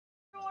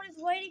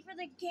waiting for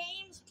the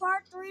games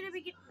part 3 to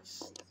begin.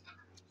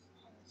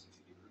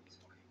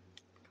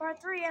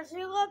 Part 3, as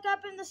you look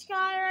up in the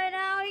sky right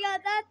now, you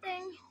got that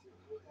thing.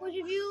 Which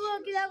if you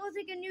look, that looks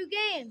like a new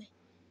game.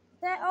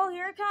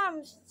 Here it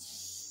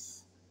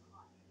comes.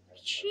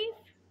 Chief.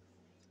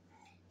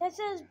 That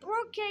says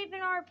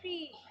Brookhaven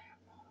RP.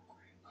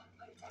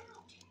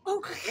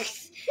 Oh,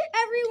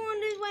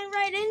 everyone just went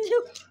right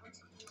into.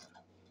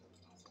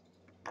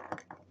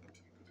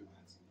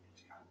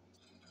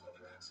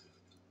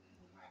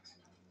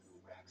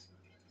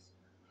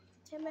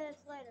 10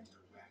 minutes later.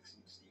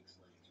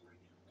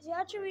 See,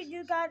 actually, we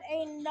do got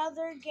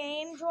another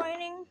game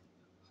joining.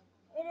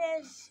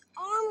 It is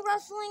Arm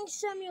Wrestling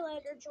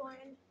Simulator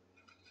join.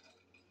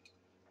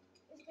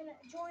 It's gonna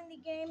join the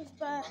games,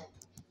 but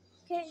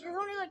okay, there's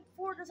only like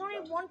 4. There's only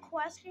one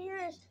quest in here: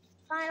 is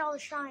find all the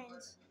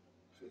shrines.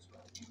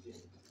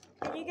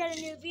 And you get a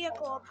new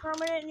vehicle, a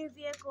permanent new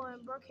vehicle in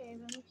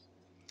Brookhaven.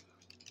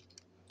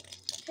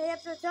 Okay,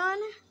 after done,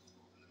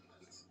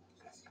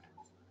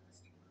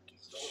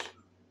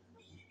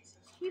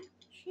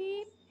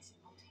 cheap,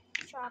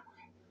 chop,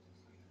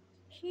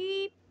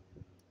 cheap,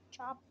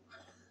 chop.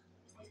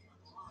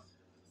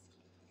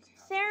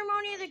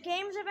 Ceremony of the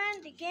games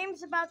event. The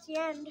game's about to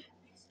end.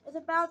 It's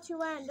about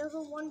to end. It was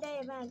a one-day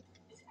event.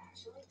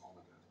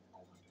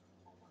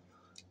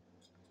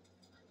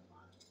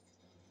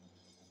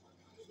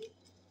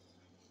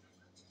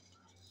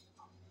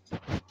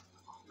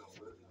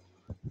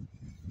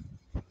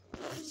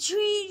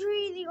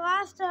 The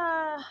last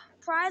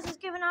prize was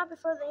given out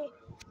before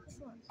this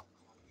one.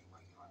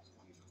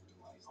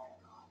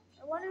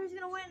 I wonder who's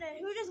gonna win it.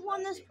 Who just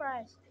won this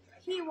prize?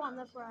 He won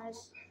the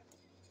prize.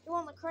 He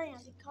won the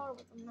crayons. He colored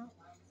with them now.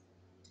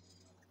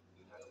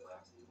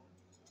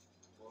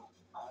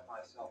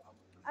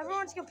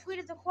 Everyone's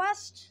completed the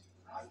quest.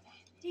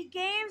 The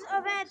games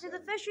event is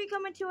officially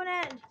coming to an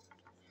end.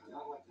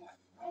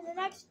 In the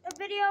next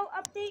video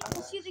update,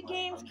 we'll see the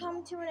games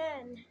come to an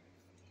end.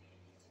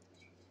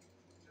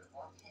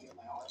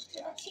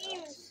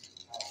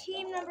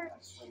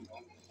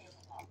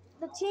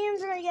 The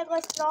teams are going to get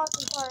listed off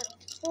in part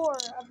 4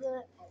 of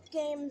the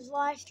game's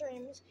live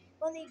streams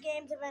when the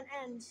games event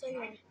ends. So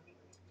yeah.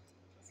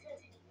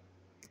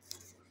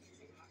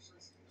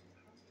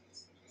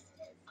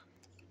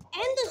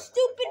 End the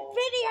stupid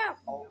video!